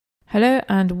Hello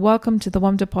and welcome to the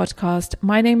WAMDA podcast.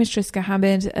 My name is Triska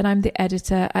Hamid and I'm the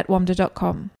editor at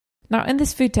WAMDA.com. Now, in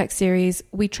this food tech series,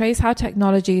 we trace how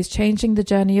technology is changing the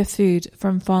journey of food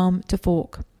from farm to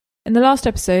fork. In the last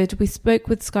episode, we spoke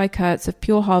with Sky Kurtz of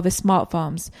Pure Harvest Smart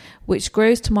Farms, which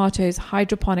grows tomatoes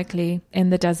hydroponically in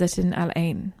the desert in Al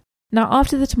Ain. Now,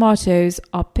 after the tomatoes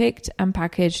are picked and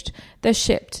packaged, they're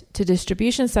shipped to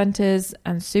distribution centres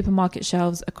and supermarket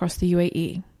shelves across the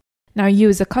UAE. Now, you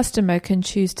as a customer can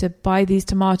choose to buy these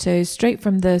tomatoes straight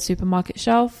from the supermarket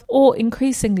shelf or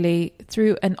increasingly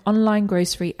through an online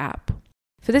grocery app.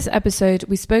 For this episode,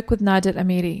 we spoke with Nader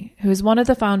Amiri, who is one of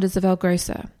the founders of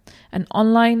Grocer, an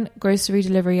online grocery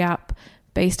delivery app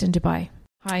based in Dubai.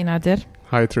 Hi, Nader.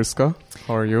 Hi, Triska.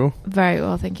 How are you? Very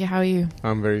well, thank you. How are you?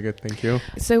 I'm very good, thank you.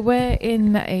 So we're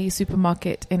in a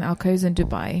supermarket in Al Quoz in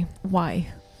Dubai.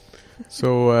 Why?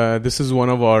 So this is one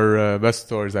of our best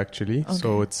stores, actually. Okay.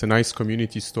 So it's a nice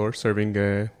community store serving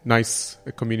a nice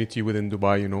community within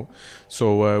Dubai, you know.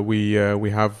 So we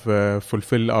have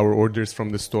fulfilled our orders from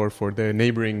the store for the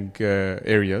neighboring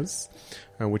areas,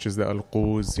 which is the Al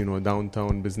Quoz, you know,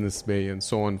 downtown Business Bay and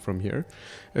so on from here.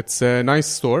 It's a nice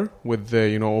store with,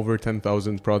 over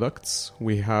 10,000 products.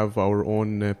 We have our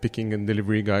own picking and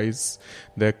delivery guys.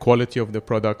 The quality of the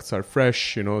products are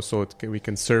fresh, you know, so we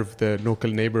can serve the local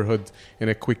neighborhood in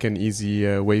a quick and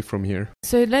easy way from here.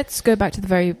 So let's go back to the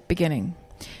very beginning.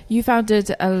 You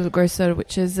founded Grocer,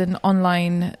 which is an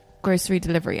online grocery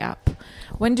delivery app.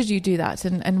 When did you do that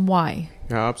and why?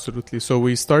 Yeah, absolutely. So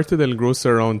we started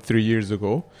Grocer around 3 years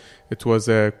ago. It was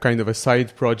a kind of a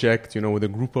side project, you know, with a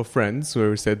group of friends where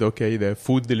we said, okay, the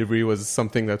food delivery was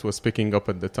something that was picking up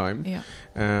at the time.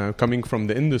 Yeah. Coming from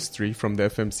the industry, from the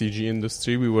FMCG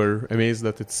industry, we were amazed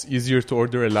that it's easier to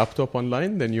order a laptop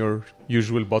online than your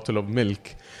usual bottle of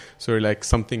milk. So we're like,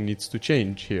 something needs to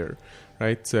change here.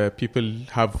 Right, people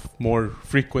have more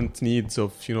frequent needs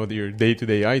of, you know, their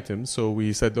day-to-day items. So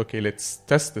we said, okay, let's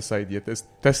test this idea,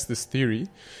 test this theory.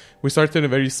 We started in a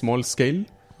very small scale,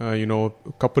 a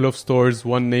couple of stores,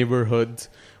 one neighborhood.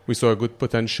 We saw a good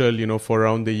potential, you know, for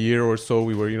around a year or so.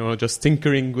 We were, just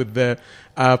tinkering with the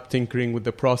app, tinkering with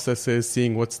the processes,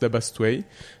 seeing what's the best way.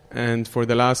 And for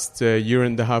the last year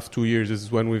and a half, 2 years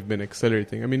is when we've been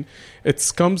accelerating. I mean,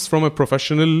 it comes from a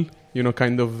professional,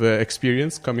 kind of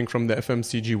experience coming from the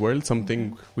FMCG world,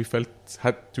 something we felt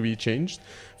had to be changed.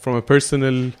 From a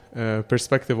personal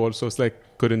perspective also, it's like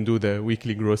couldn't do the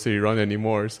weekly grocery run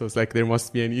anymore. So it's like there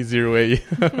must be an easier way.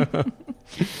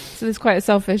 So there's quite a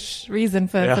selfish reason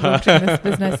for launching this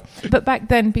business. But back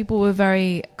then, people were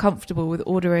very comfortable with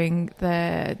ordering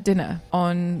their dinner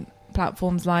on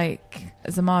platforms like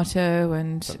Zomato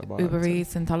and Talabat, Uber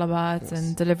Eats and Talabat yes.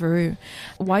 and Deliveroo.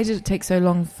 Why did it take so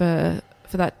long for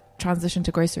that transition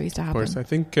to groceries to happen? Of course, I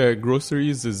think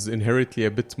groceries is inherently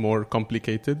a bit more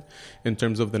complicated in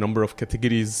terms of the number of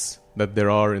categories that there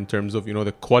are, in terms of,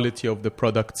 the quality of the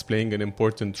products playing an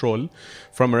important role.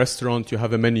 From a restaurant, you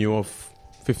have a menu of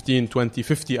 15, 20,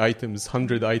 50 items,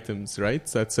 100 items, right?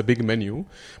 So that's a big menu.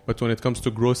 But when it comes to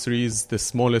groceries, the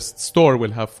smallest store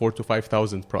will have 4,000 to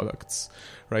 5,000 products,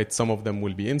 right? Some of them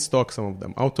will be in stock, some of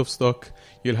them out of stock.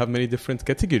 You'll have many different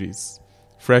categories.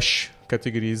 Fresh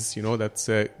categories,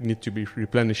 that need to be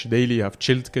replenished daily. You have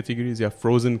chilled categories, you have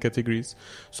frozen categories.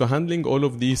 So handling all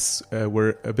of these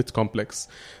were a bit complex.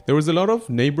 There was a lot of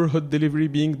neighborhood delivery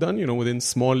being done, within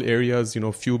small areas,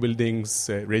 few buildings,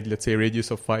 let's say radius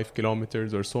of 5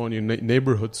 kilometers or so on,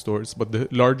 neighborhood stores. But the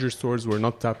larger stores were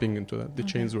not tapping into that. The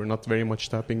chains were not very much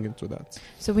tapping into that.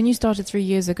 So when you started 3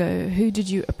 years ago, who did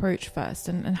you approach first?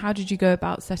 And how did you go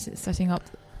about setting up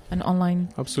an online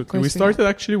Absolutely. We started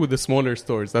actually with the smaller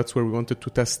stores. That's where we wanted to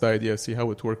test the idea, see how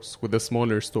it works with the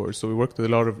smaller stores. So we worked with a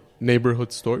lot of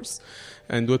neighborhood stores.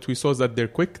 And what we saw is that they're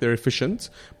quick, they're efficient,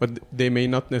 but they may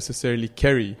not necessarily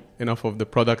carry enough of the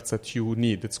products that you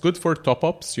need. It's good for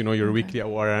top-ups, your weekly,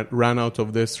 ran out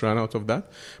of this, ran out of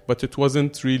that. But it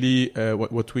wasn't really,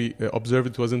 what we observed,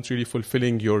 it wasn't really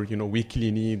fulfilling your,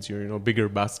 weekly needs, your, bigger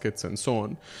baskets and so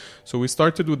on. So we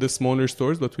started with the smaller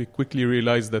stores, but we quickly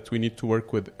realized that we need to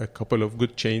work with a couple of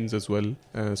good chains as well,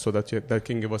 so that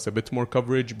can give us a bit more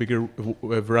coverage, bigger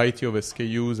variety of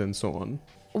SKUs and so on.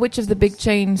 Which of the big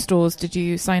chain stores did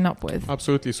you sign up with?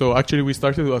 Absolutely. So actually we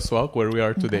started with Aswaq, where we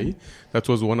are today. Okay. That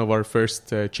was one of our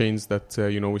first chains that,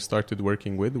 we started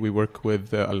working with. We work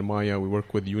with Almaya, we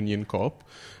work with Union Co-op.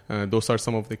 Those are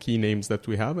some of the key names that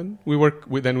we have. And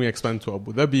then we expand to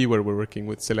Abu Dhabi, where we're working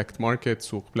with Select Market,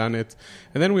 Souq Planet.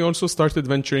 And then we also started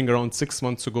venturing around 6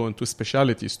 months ago into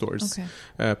specialty stores.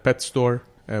 Okay. Pet store,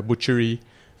 butchery,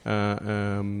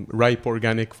 ripe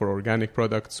organic for organic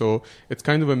products. So it's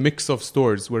kind of a mix of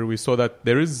stores where we saw that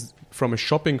there is from a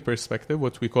shopping perspective,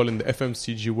 what we call in the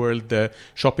FMCG world, the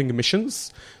shopping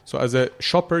missions. So as a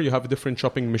shopper, you have different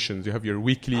shopping missions. You have your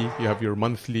weekly, you have your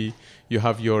monthly, you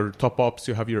have your top-ups,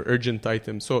 you have your urgent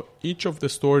items. So each of the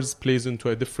stores plays into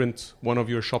a different one of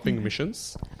your shopping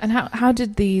missions. And how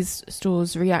did these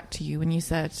stores react to you when you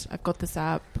said, I've got this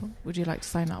app, would you like to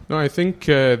sign up? No, I think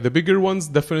the bigger ones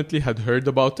definitely had heard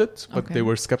about it, but they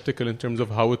were skeptical in terms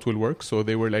of how it will work. So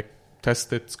they were like,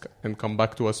 test it and come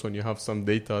back to us when you have some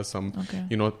data, some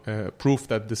proof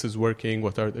that this is working,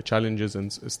 what are the challenges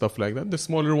and stuff like that. The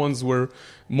smaller ones were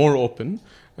more open.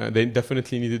 They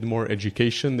definitely needed more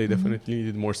education. They definitely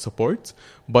needed more support,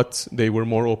 but they were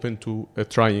more open to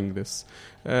trying this.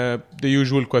 The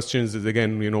usual questions is,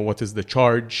 again, what is the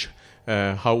charge?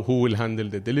 Who will handle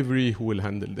the delivery? Who will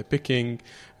handle the picking?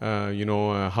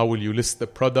 How will you list the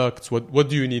products? What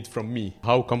do you need from me?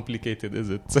 How complicated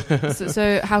is it?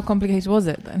 so how complicated was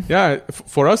it then? Yeah,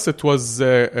 for us it was,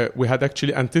 we had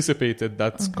actually anticipated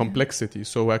that complexity.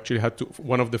 So we actually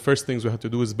one of the first things we had to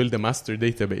do is build a master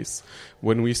database.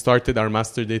 When we started, our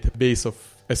master database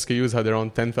of SKUs had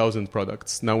around 10,000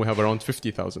 products. Now we have around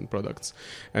 50,000 products.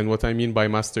 And what I mean by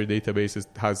master database is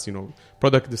it has,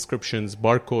 product descriptions,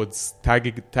 barcodes,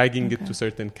 tagging it to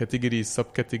certain categories,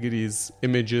 subcategories,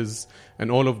 images,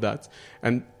 and all of that.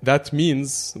 And that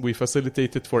means we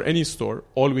facilitate it for any store.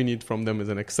 All we need from them is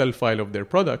an Excel file of their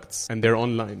products, and they're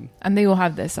online. And they all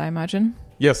have this, I imagine?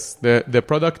 Yes, the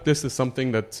product list is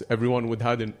something that everyone would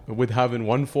have in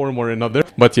one form or another.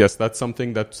 But yes, that's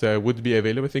something that would be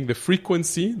available. I think the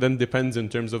frequency then depends in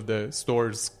terms of the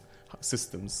store's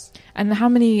systems. And how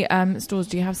many stores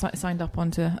do you have signed up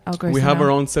onto Al Grocer? We have now?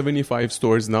 around 75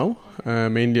 stores now,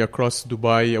 mainly across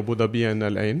Dubai, Abu Dhabi and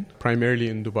Al Ain, primarily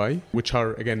in Dubai, which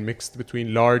are, again, mixed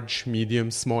between large,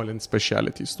 medium, small and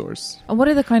specialty stores. And what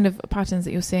are the kind of patterns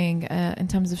that you're seeing in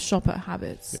terms of shopper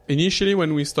habits? Initially,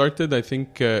 when we started, I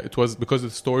think it was because the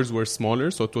stores were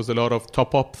smaller, so it was a lot of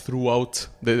top-up throughout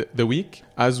the week.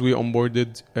 As we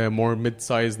onboarded more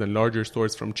mid-sized and larger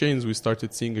stores from chains, we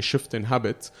started seeing a shift in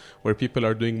habit where people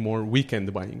are doing more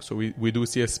weekend buying. So we do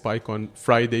see a spike on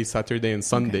Friday, Saturday and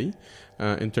Sunday.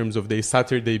 In terms of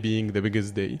Saturday being the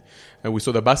biggest day. And we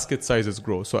saw the basket sizes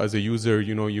grow. So as a user,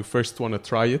 you first want to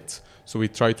try it. So we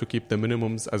try to keep the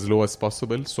minimums as low as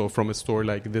possible. So from a store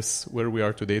like this, where we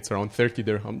are today, it's around 30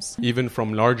 dirhams. Even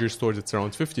from larger stores, it's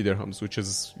around 50 dirhams, which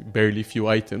is barely few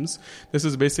items. This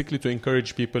is basically to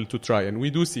encourage people to try. And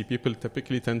we do see people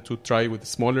typically tend to try with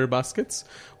smaller baskets.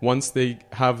 Once they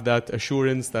have that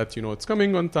assurance that, it's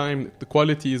coming on time, the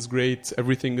quality is great,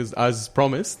 everything is as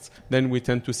promised, then we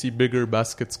tend to see bigger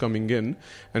baskets coming in.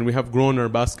 And we have grown our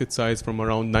basket size from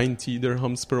around 90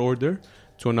 dirhams per order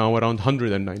to now around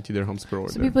 190 dirhams per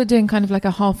order. So people are doing kind of like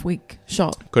a half-week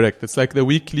shop. Correct. It's like the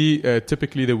weekly,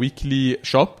 typically the weekly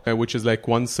shop, which is like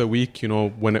once a week,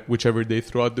 whichever day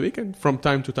throughout the week. And from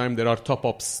time to time, there are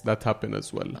top-ups that happen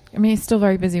as well. I mean, it's still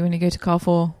very busy when you go to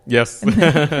Carrefour. Yes.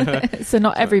 So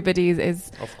not everybody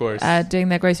is of course. Doing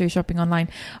their grocery shopping online.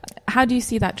 How do you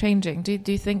see that changing? Do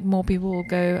you think more people will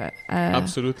go?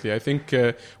 Absolutely. I think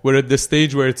we're at the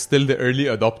stage where it's still the early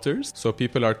adopters. So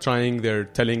people are telling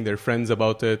their friends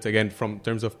about it. Again, from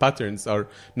terms of patterns, our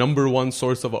number one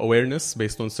source of awareness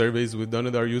based on surveys we've done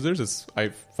with our users is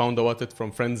I've found about it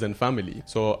from friends and family.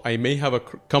 So I may have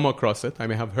come across it, I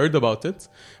may have heard about it,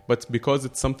 but because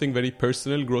it's something very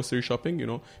personal, grocery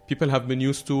shopping, people have been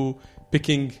used to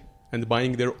picking and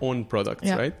buying their own products,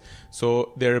 right?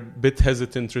 So they're a bit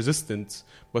hesitant, resistant.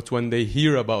 But when they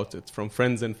hear about it from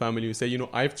friends and family who say,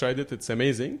 I've tried it, it's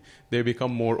amazing, they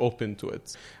become more open to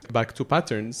it. Back to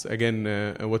patterns, again,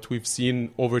 what we've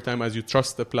seen over time as you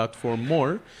trust the platform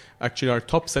more, actually our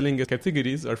top selling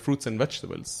categories are fruits and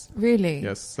vegetables. Really?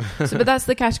 Yes. But that's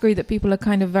the category that people are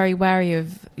kind of very wary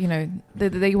of,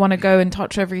 they want to go and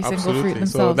touch every single fruit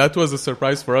themselves. So that was a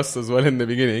surprise for us as well in the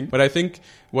beginning. But I think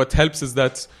what helps is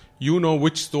that you know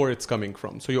which store it's coming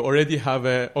from. So you already have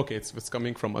it's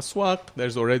coming from Aswaq.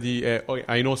 There's already,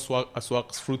 I know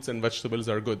Aswaq's fruits and vegetables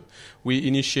are good. We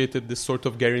initiated this sort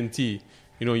of guarantee.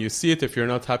 You see it. If you're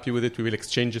not happy with it, we will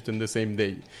exchange it in the same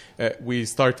day. We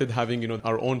started having,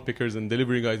 our own pickers and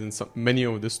delivery guys in many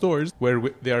of the stores where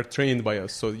they are trained by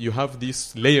us. So you have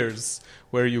these layers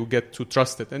where you get to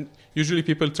trust it. And usually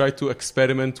people try to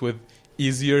experiment with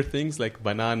easier things like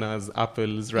bananas,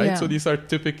 apples, right? Yeah. So these are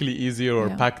typically easier, or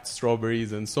packed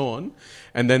strawberries and so on.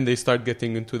 And then they start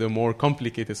getting into the more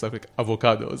complicated stuff like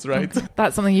avocados, right? Okay.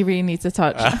 That's something you really need to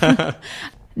touch.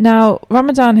 Now,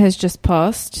 Ramadan has just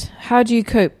passed. How do you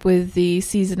cope with the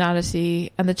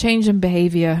seasonality and the change in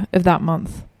behavior of that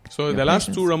month? So the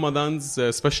last two Ramadans,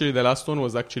 especially the last one,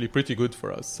 was actually pretty good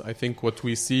for us. I think what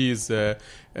we see is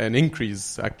an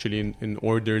increase actually in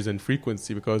orders and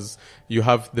frequency, because you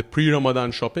have the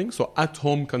pre-Ramadan shopping, so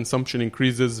at-home consumption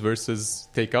increases versus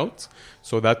takeout.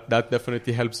 So that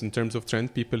definitely helps in terms of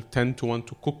trend. People tend to want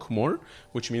to cook more,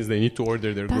 which means they need to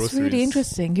order their groceries. That's really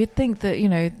interesting. You'd think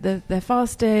that, they're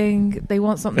fasting, they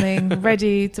want something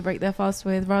ready to break their fast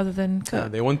with rather than cook. Yeah,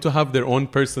 they want to have their own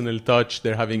personal touch.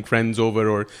 They're having friends over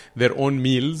or their own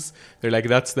meals. They're like,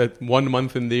 that's that 1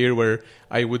 month in the year where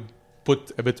I would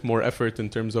put a bit more effort in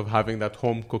terms of having that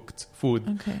home cooked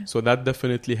food. Okay. So that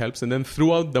definitely helps. And then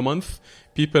throughout the month,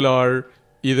 people are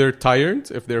either tired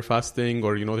if they're fasting,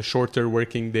 or the shorter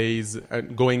working days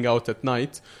and going out at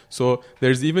night. So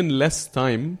there's even less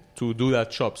time to do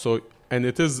that shop. And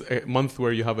it is a month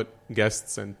where you have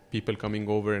guests and people coming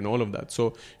over and all of that.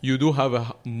 So you do have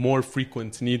a more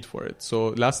frequent need for it. So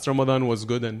last Ramadan was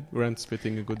good, and we're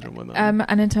anticipating a good Ramadan.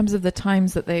 And in terms of the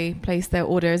times that they place their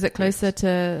order, is it closer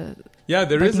to... Yeah,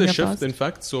 there is a shift, fast? in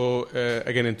fact. So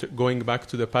again, going back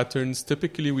to the patterns,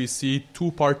 typically we see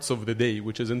 2 parts of the day,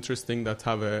 which is interesting, that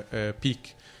have a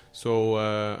peak. So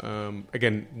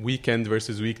again, weekend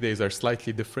versus weekdays are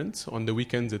slightly different. On the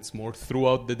weekends, it's more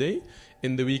throughout the day.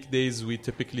 In the weekdays, we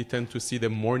typically tend to see the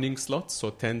morning slots,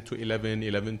 so 10 to 11,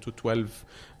 11 to 12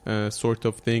 sort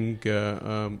of thing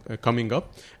coming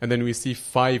up. And then we see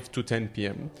 5 to 10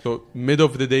 p.m. So mid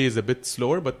of the day is a bit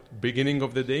slower, but beginning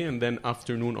of the day and then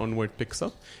afternoon onward picks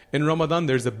up. In Ramadan,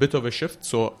 there's a bit of a shift.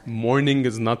 So morning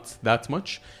is not that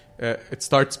much. It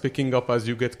starts picking up as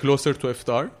you get closer to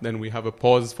iftar. Then we have a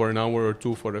pause for an hour or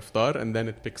two for iftar, and then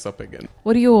it picks up again.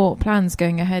 What are your plans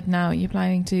going ahead now? Are you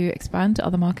planning to expand to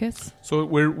other markets? So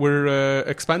we're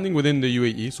expanding within the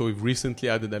UAE. So we've recently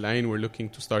added a line. We're looking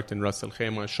to start in Ras Al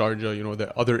Khaimah, Sharjah,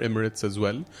 the other Emirates as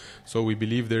well. So we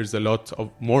believe there's a lot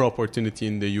of more opportunity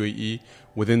in the UAE.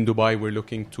 Within Dubai, we're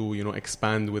looking to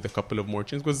expand with a couple of more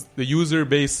chains, because the user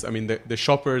base, the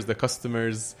shoppers, the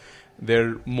customers,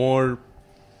 they're more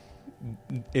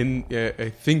in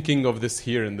thinking of this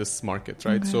here in this market,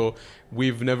 right? Okay. So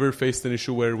we've never faced an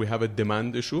issue where we have a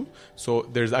demand issue. So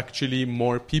there's actually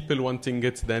more people wanting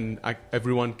it than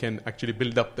everyone can actually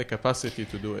build up the capacity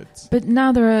to do it. But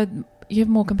now you have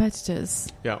more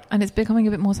competitors. Yeah. And it's becoming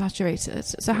a bit more saturated.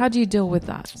 So how do you deal with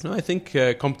that? No, I think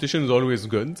competition is always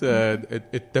good.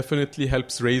 It definitely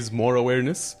helps raise more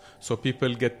awareness, so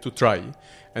people get to try.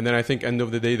 And then I think end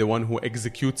of the day, the one who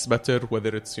executes better,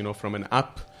 whether it's from an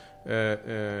app,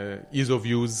 ease of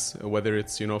use, whether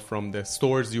it's from the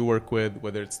stores you work with,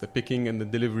 whether it's the picking and the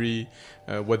delivery,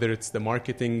 whether it's the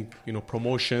marketing,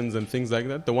 promotions and things like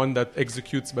that, the one that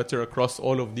executes better across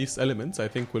all of these elements, I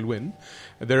think will win.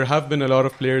 There have been a lot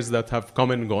of players that have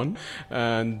come and gone,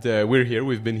 and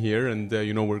we've been here, and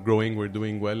we're growing, we're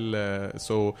doing well,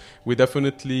 so we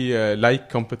definitely like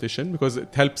competition, because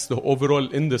it helps the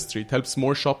overall industry. It helps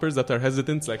more shoppers that are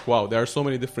hesitant, like, wow, there are so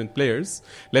many different players,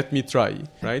 let me try,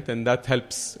 right? And that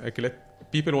helps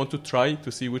people want to try to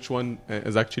see which one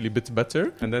is actually a bit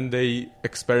better, and then they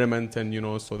experiment,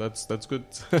 and so that's good.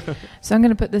 So I'm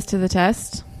going to put this to the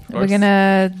test. We're going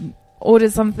to order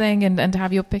something and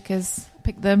have your pickers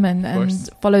pick them and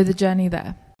follow the journey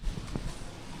there.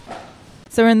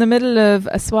 So we're in the middle of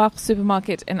a Swaq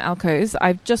supermarket in Al Quoz.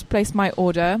 I've just placed my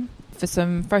order for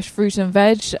some fresh fruit and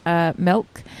veg,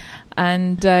 milk,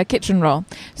 and kitchen roll.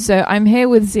 So I'm here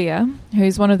with Zia,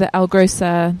 who's one of the Al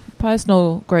Grocer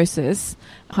personal grocers.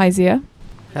 Hi, Zia.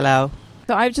 Hello.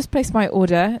 So I've just placed my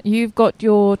order. You've got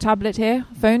your tablet here,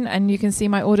 phone, and you can see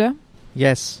my order?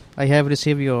 Yes, I have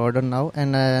received your order now,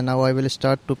 and now I will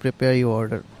start to prepare your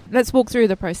order. Let's walk through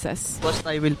the process. First,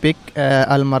 I will pick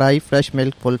Al Marai fresh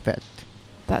milk full fat.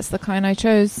 That's the kind I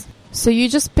chose. So you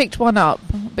just picked one up,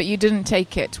 but you didn't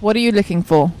take it. What are you looking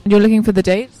for? You're looking for the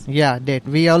date? Yeah, date.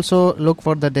 We also look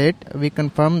for the date. We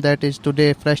confirm that is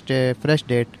today fresh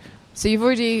date. So you've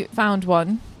already found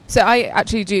one. So I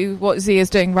actually do what Z is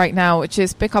doing right now, which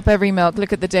is pick up every milk,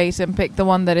 look at the date, and pick the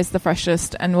one that is the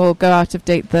freshest, and we'll go out of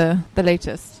date the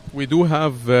latest. We do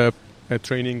have a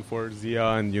training for Zia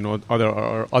and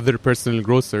other personal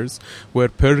grocers, where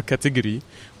per category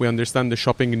we understand the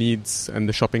shopping needs and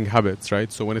the shopping habits, right?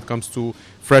 So when it comes to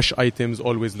fresh items,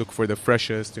 always look for the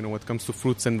freshest. When it comes to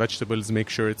fruits and vegetables, make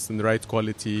sure it's in the right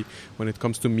quality. When it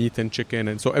comes to meat and chicken,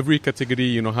 and so every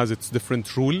category has its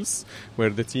different rules, where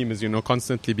the team is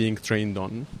constantly being trained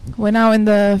on. We're now in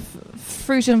the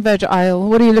fruit and veg aisle.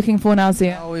 What are you looking for now,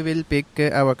 Zia? Now we will pick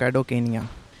avocado Kenya.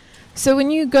 So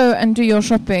when you go and do your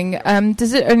shopping,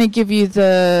 does it only give you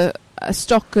the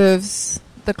stock of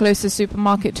the closest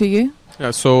supermarket to you?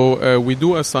 Yeah, so we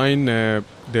do assign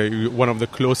one of the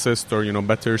closest or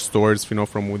better stores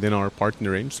from within our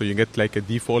partner range. So you get like a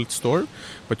default store,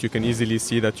 but you can easily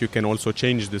see that you can also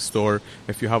change the store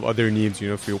if you have other needs.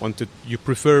 If you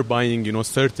prefer buying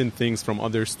certain things from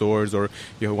other stores, or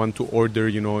you want to order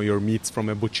your meats from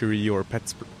a butchery or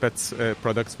pets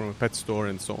products from a pet store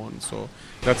and so on. So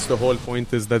that's the whole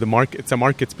point, is that it's a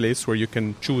marketplace where you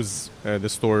can choose the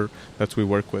store that we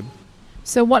work with.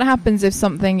 So what happens if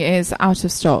something is out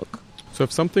of stock? So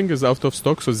if something is out of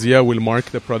stock, so Zia will mark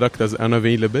the product as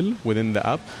unavailable within the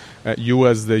app. You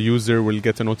as the user will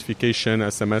get a notification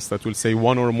SMS that will say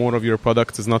one or more of your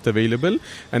products is not available,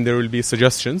 and there will be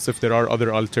suggestions. If there are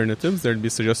other alternatives, there will be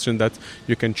suggestion that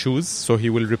you can choose. So he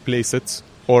will replace it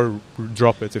or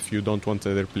drop it if you don't want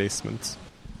a replacement.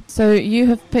 So you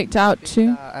have picked out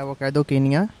two? Avocado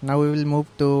Kenya. Now we will move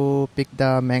to pick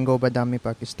the mango badami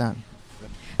Pakistan.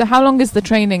 So how long is the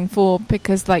training for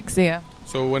pickers like Zia?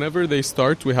 So whenever they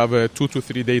start, we have a 2 to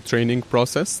 3 day training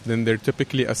process. Then they're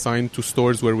typically assigned to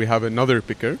stores where we have another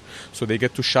picker. So they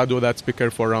get to shadow that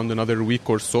picker for around another week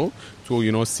or so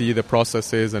to, see the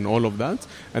processes and all of that.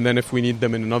 And then if we need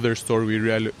them in another store, we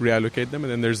reallocate them.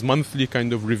 And then there's monthly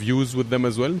kind of reviews with them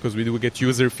as well, because we do get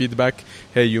user feedback.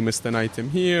 Hey, you missed an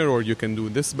item here, or you can do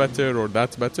this better or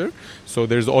that better. So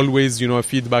there's always, a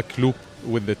feedback loop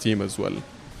with the team as well.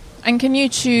 And can you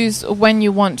choose when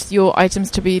you want your items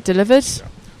to be delivered? Yeah.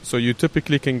 So you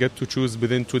typically can get to choose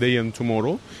within today and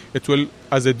tomorrow. It will,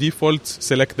 as a default,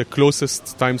 select the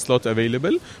closest time slot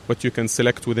available, but you can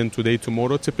select within today,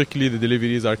 tomorrow. Typically, the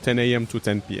deliveries are 10 a.m. to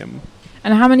 10 p.m.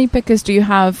 And how many pickers do you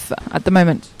have at the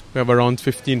moment? We have around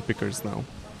 15 pickers now.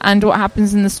 And what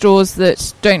happens in the stores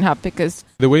that don't have pickers?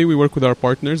 The way we work with our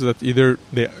partners is that either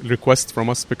they request from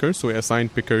us pickers, so we assign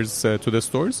pickers to the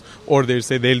stores, or they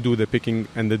say they'll do the picking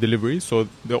and the delivery. So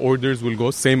the orders will go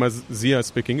same as Zia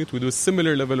is picking it. We do a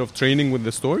similar level of training with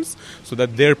the stores so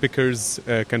that their pickers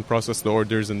can process the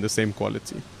orders in the same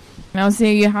quality. Now,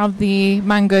 Zia, you have the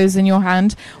mangoes in your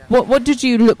hand. What did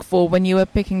you look for when you were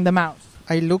picking them out?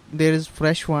 I look, there is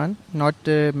fresh one, not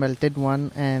melted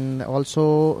one, and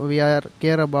also we are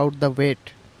care about the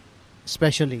weight.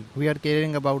 Especially, we are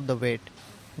caring about the weight,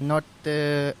 not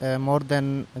more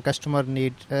than customer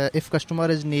need. If customer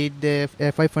is need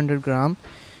 500 gram,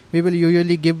 we will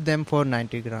usually give them for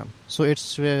 90 gram. So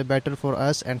it's better for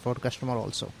us and for customer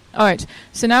also. All right.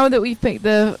 So now that we've picked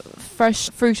the fresh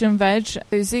fruit and veg,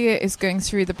 Zia is going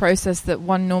through the process that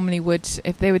one normally would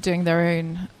if they were doing their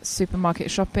own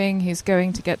supermarket shopping. He's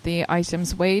going to get the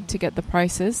items weighed to get the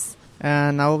prices.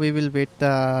 Now we will weight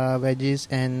the veggies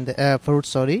and fruit.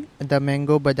 The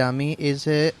mango badami is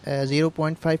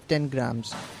 0.510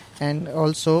 grams. And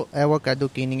also avocado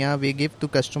Kenya, we give to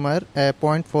customer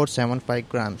 0.475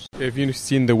 grams. If you've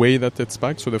seen the way that it's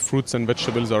packed, so the fruits and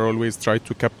vegetables are always tried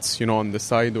to kept, on the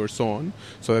side or so on,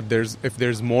 so that if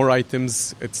there's more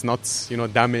items, it's not,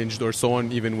 damaged or so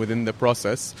on, even within the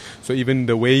process. So even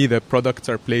the way the products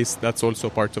are placed, that's also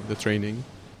part of the training.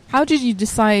 How did you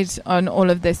decide on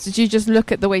all of this? Did you just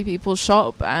look at the way people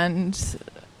shop and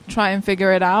try and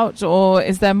figure it out, or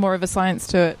is there more of a science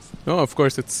to it? No, of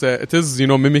course, it is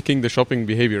mimicking the shopping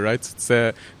behavior, right? It's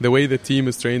the way the team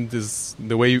is trained is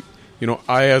the way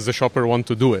I as a shopper want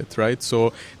to do it, right?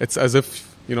 So it's as if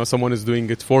someone is doing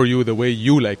it for you the way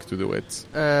you like to do it.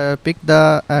 Pick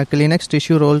the Kleenex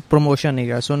tissue roll promotion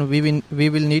area. So we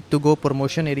will need to go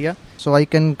promotion area. So I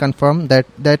can confirm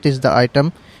that is the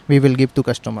item we will give to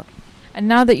customer. And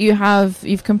now that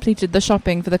you've completed the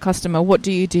shopping for the customer, what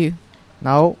do you do?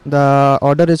 Now the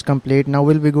order is complete. Now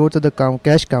will we go to the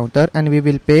cash counter and we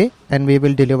will pay and we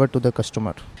will deliver to the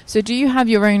customer. So do you have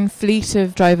your own fleet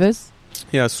of drivers?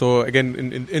 Yeah, so again,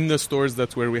 in the stores,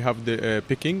 that's where we have the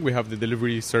picking. We have the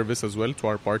delivery service as well to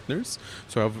our partners.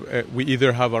 So we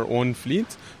either have our own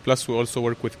fleet, plus we also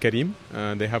work with Kareem.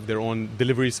 They have their own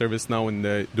delivery service now in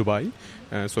Dubai.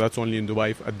 So that's only in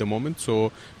Dubai at the moment.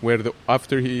 So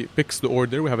after he picks the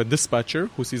order, we have a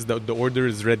dispatcher who sees that the order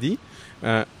is ready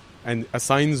and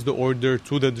assigns the order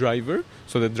to the driver,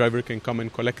 so the driver can come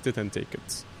and collect it and take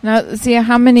it. Now, Zia,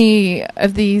 how many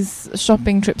of these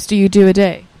shopping trips do you do a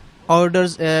day?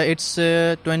 Orders, it's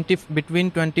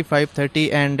between 25,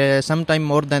 30 and sometime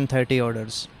more than 30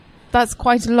 orders. That's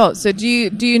quite a lot. So do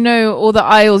you know all the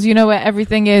aisles? You know where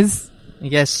everything is?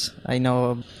 Yes, I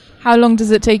know. How long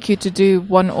does it take you to do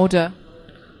one order?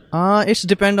 It's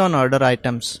depend on order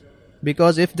items.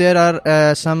 Because if there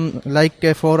are some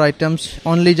 4 items,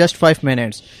 only just 5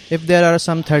 minutes. If there are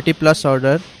some 30 plus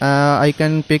order, I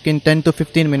can pick in 10 to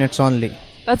 15 minutes only.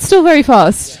 That's still very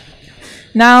fast.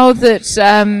 Now that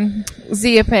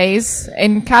Zia pays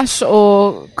in cash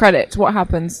or credit, what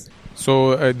happens?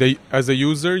 So as a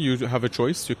user, you have a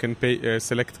choice. You can pay,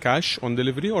 select cash on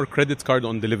delivery or credit card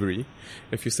on delivery.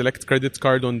 If you select credit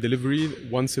card on delivery,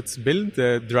 once it's billed,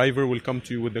 the driver will come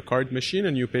to you with the card machine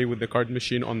and you pay with the card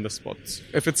machine on the spot.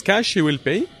 If it's cash, he will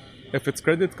pay. If it's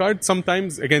credit card,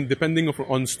 sometimes, again, depending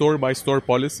on store-by-store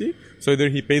policy, so either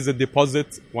he pays a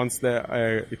deposit once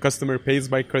the customer pays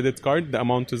by credit card, the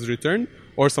amount is returned,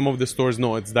 or some of the stores,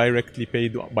 no, it's directly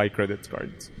paid by credit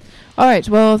card. All right.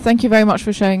 Well, thank you very much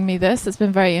for showing me this. It's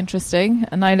been very interesting,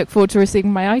 and I look forward to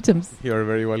receiving my items. You're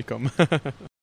very welcome.